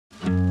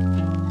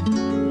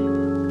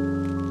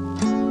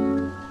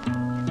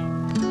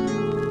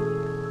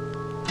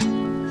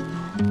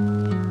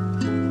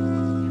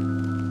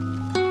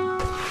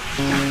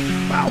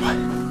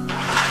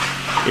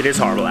It is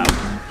horrible out.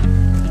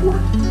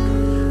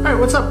 Alright,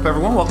 what's up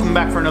everyone? Welcome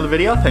back for another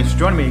video. Thanks for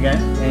joining me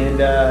again.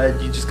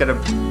 And you just gotta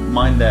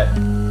mind that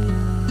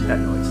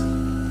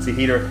noise. It's a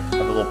heater. I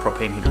have a little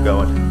propane heater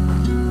going.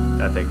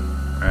 That thing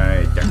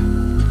right there.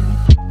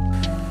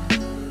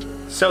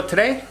 So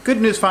today,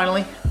 good news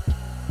finally.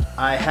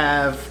 I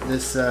have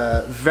this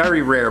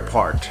very rare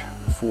part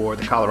for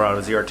the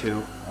Colorado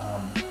ZR2.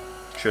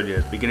 Showed you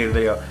at the beginning of the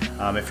video.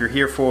 If you're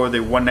here for the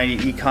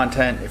 190E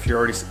content, if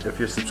you're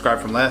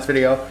subscribed from last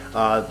video,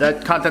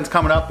 that content's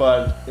coming up.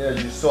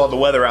 As you saw the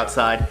weather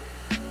outside,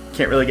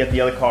 can't really get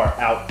the other car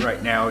out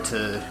right now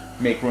to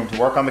make room to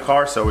work on the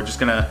car, so we're just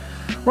gonna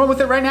run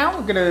with it right now.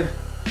 We're gonna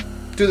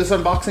do this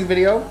unboxing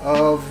video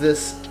of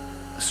this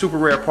super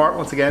rare part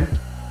once again.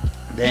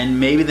 Then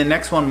maybe the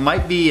next one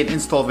might be an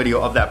install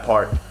video of that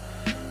part.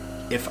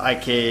 If I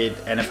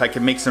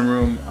could make some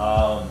room,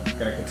 I'm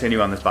gonna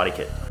continue on this body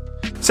kit.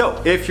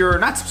 So, if you're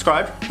not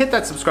subscribed, hit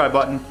that subscribe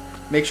button.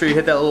 Make sure you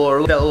hit that little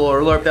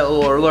alert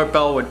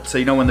bell so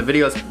you know when the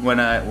videos, when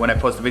I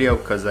post a video,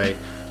 because I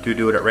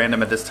do it at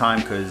random at this time,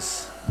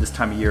 because this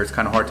time of year it's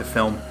kind of hard to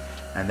film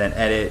and then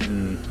edit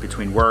and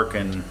between work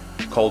and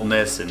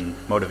coldness and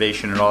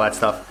motivation and all that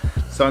stuff.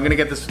 So I'm gonna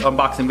get this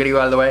unboxing video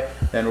out of the way,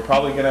 then we're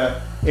probably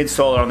gonna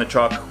install it on the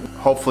truck.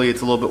 Hopefully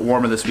it's a little bit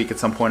warmer this week at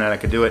some point and I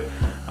could do it.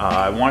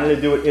 I wanted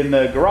to do it in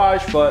the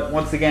garage, but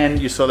once again,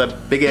 you saw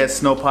that big ass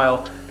snow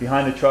pile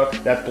behind the truck.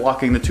 That's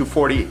blocking the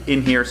 240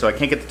 in here, so I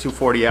can't get the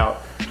 240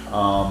 out.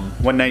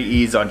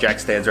 190Es on jack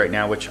stands right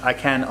now, which I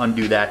can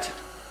undo that,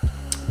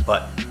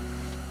 but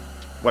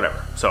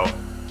whatever. So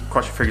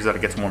cross your fingers that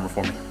it gets warmer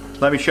for me.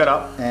 Let me shut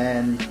up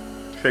and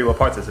show you what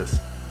parts this is.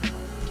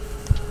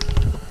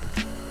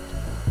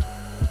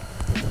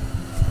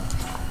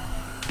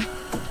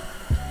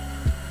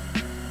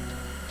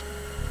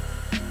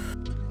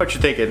 What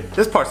you thinking?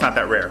 This part's not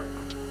that rare.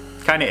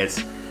 Kinda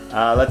is.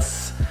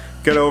 Let's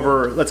go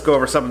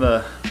over some of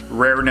the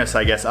rareness,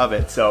 I guess, of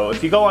it. So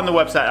if you go on the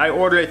website, I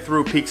ordered it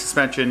through Peak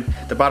Suspension.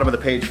 The bottom of the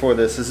page for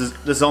this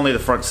is only the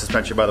front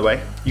suspension, by the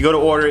way. You go to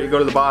order it, you go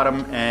to the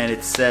bottom, and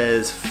it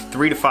says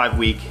 3 to 5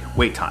 week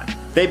wait time.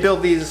 They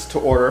build these to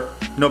order,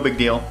 no big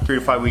deal. 3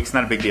 to 5 weeks,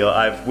 not a big deal.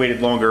 I've waited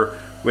longer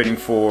waiting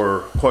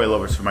for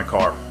coilovers for my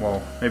car.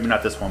 Well, maybe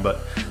not this one, but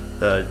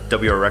the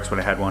WRX when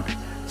I had one.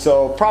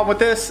 So problem with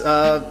this,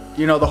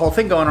 you know, the whole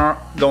thing going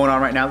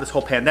on right now, this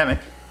whole pandemic.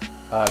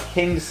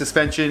 King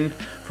Suspension,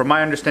 from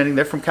my understanding,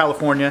 they're from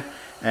California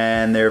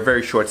and they're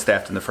very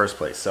short-staffed in the first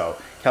place. So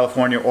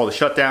California, all the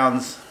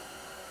shutdowns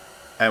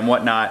and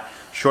whatnot,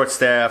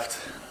 short-staffed,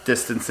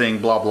 distancing,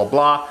 blah, blah,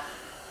 blah.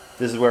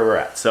 This is where we're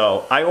at.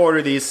 So I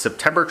ordered these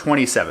September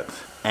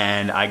 27th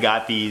and I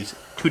got these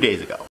 2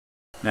 days ago.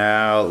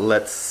 Now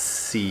let's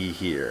see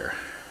here.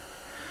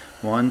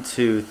 1,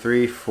 2,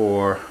 3,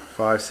 4,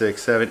 5,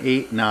 6, 7,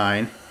 8,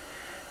 9,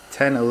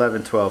 10,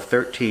 11, 12,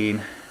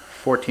 13,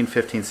 14,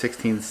 15,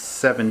 16,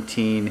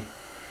 17,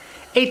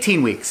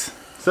 18 weeks.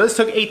 So this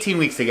took 18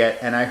 weeks to get,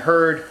 and I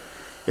heard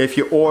if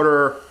you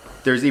order,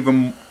 there's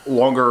even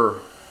longer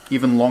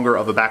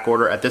of a back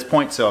order at this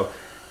point, so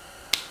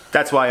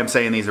that's why I'm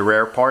saying these are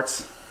rare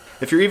parts.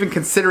 If you're even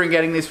considering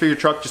getting these for your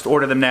truck, just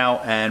order them now,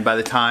 and by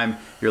the time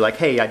you're like,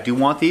 hey, I do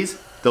want these,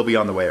 they'll be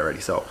on the way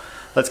already. So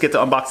let's get to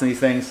unboxing these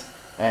things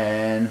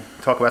and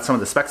talk about some of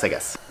the specs, I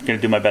guess. I'm gonna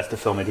do my best to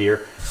film it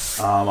here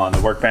on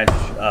the workbench.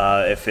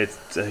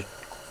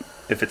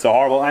 If it's a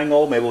horrible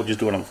angle, maybe we'll just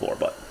do it on the floor,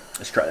 but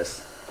let's try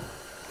this.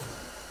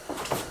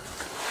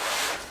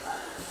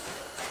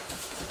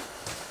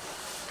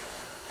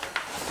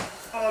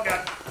 Oh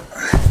God.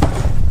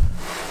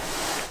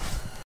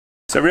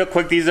 So real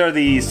quick, these are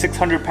the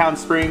 600-pound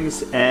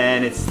springs,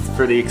 and it's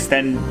for the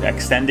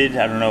extended.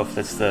 I don't know if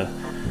that's the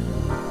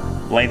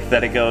length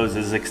that it goes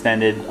is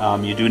extended.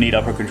 You do need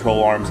upper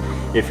control arms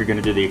if you're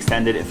gonna do the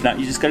extended. If not,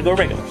 you just gotta go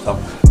regular. So.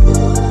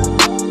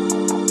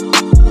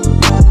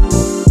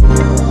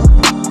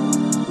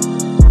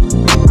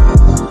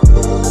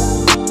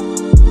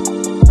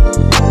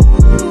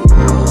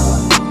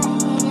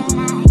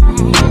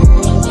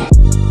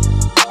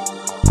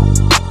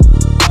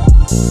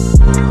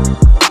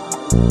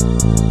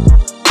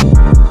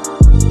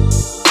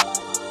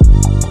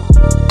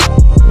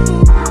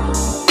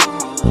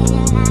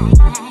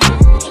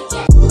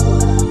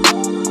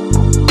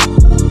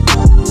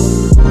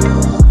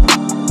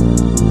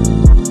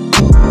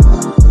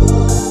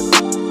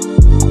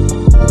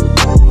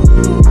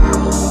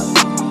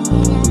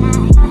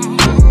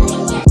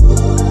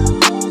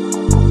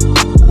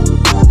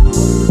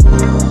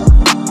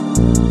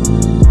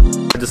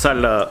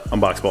 Decided to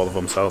unbox both of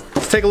them, so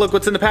let's take a look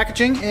what's in the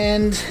packaging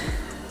and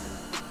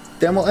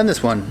then we'll end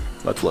this one.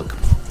 Let's look.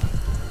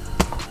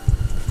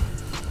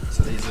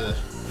 So these are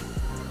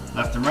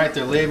left and right,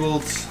 they're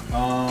labeled.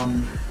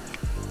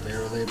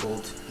 They're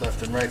labeled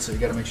left and right, so you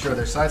gotta make sure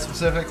they're side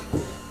specific.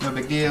 No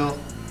big deal.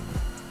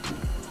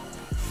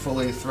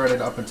 Fully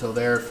threaded up until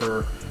there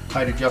for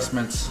height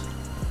adjustments.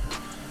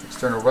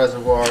 External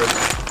reservoirs.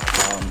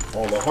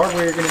 All the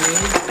hardware you're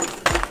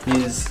gonna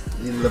need is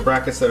the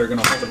brackets that are going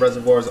to hold the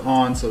reservoirs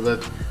on, so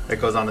that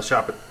goes on the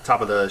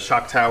top of the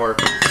shock tower.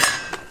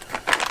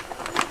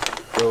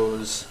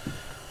 goes,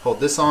 hold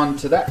this on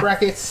to that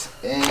bracket,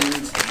 and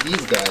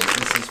these guys,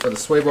 this is for the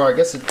sway bar. I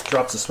guess it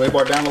drops the sway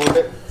bar down a little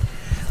bit.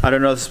 I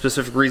don't know the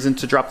specific reason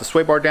to drop the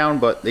sway bar down,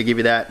 but they give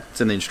you that.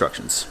 It's in the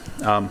instructions.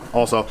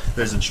 Also,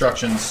 there's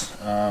instructions.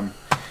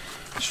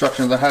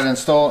 Instructions on how to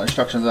install,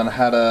 instructions on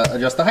how to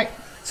adjust the height.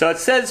 So it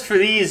says for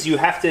these, you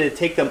have to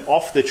take them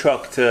off the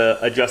truck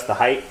to adjust the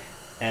height,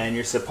 and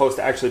you're supposed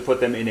to actually put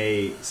them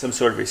in some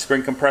sort of a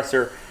spring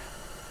compressor.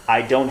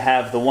 I don't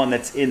have the one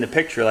that's in the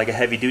picture, like a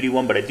heavy duty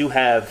one, but I do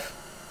have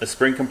a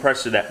spring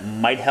compressor that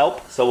might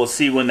help. So we'll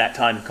see when that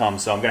time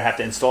comes. So I'm gonna have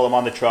to install them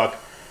on the truck,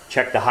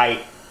 check the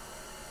height,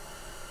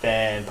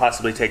 then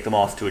possibly take them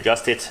off to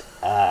adjust it.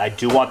 I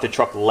do want the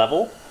truck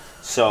level,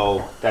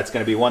 so that's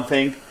gonna be one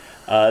thing.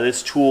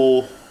 This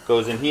tool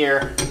goes in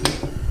here,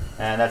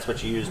 and that's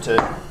what you use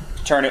to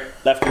turn it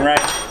left and right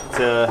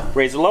to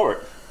raise or lower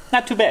it.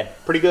 Not too bad,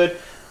 pretty good.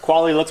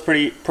 Quality looks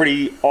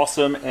pretty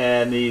awesome,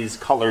 and these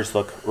colors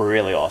look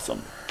really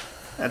awesome.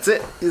 That's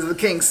it, these are the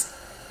Kings.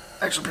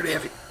 Actually pretty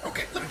heavy.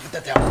 Okay, let me put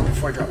that down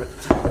before I drop it.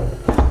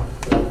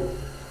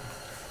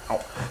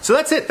 Oh. So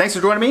that's it, thanks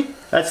for joining me.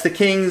 That's the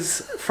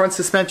Kings front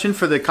suspension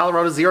for the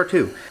Colorado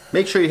ZR2.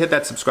 Make sure you hit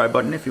that subscribe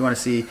button if you want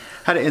to see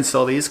how to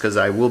install these, because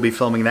I will be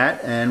filming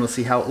that, and we'll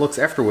see how it looks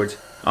afterwards.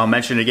 I'll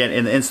mention it again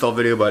in the install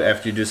video, but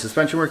after you do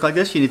suspension work like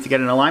this, you need to get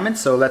an alignment.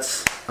 So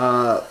that's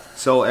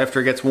so after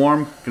it gets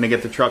warm, I'm gonna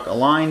get the truck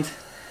aligned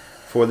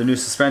for the new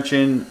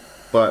suspension,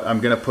 but I'm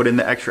gonna put in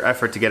the extra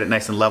effort to get it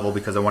nice and level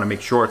because I want to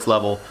make sure it's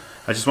level.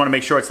 I just want to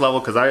make sure it's level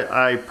because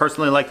I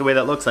personally like the way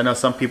that looks. I know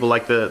some people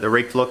like the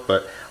raked look,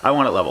 but I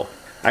want it level.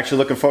 Actually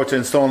looking forward to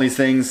installing these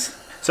things.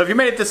 So if you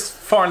made it this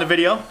far in the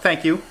video,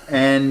 thank you.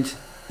 And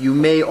you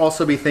may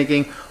also be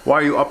thinking, why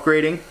are you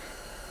upgrading?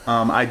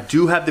 I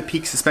do have the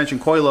Peak suspension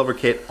coilover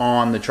kit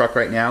on the truck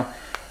right now,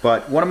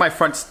 but one of my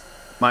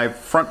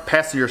front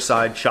passenger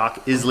side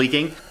shock is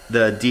leaking.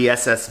 The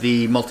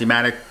DSSV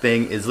Multimatic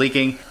thing is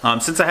leaking.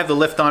 Since I have the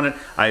lift on it,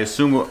 I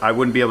assume I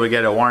wouldn't be able to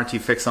get a warranty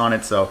fix on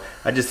it, so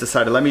I just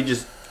decided let me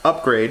just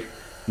upgrade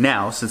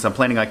now, since I'm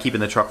planning on keeping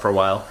the truck for a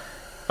while.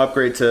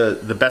 Upgrade to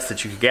the best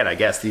that you could get, I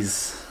guess.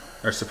 These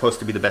are supposed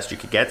to be the best you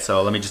could get,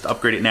 so let me just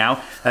upgrade it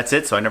now. That's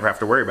it, so I never have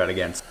to worry about it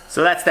again.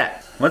 So that's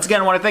that. Once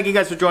again, I want to thank you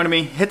guys for joining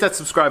me. Hit that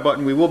subscribe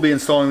button. We will be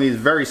installing these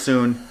very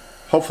soon,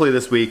 hopefully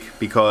this week,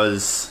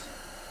 because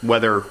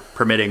weather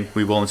permitting,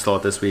 we will install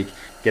it this week.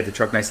 Get the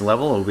truck nice and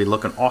level. It'll be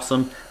looking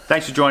awesome.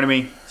 Thanks for joining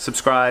me.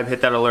 Subscribe,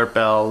 hit that alert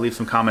bell, leave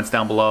some comments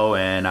down below,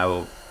 and I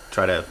will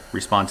try to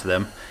respond to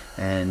them.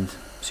 And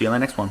see you on the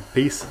next one.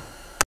 Peace.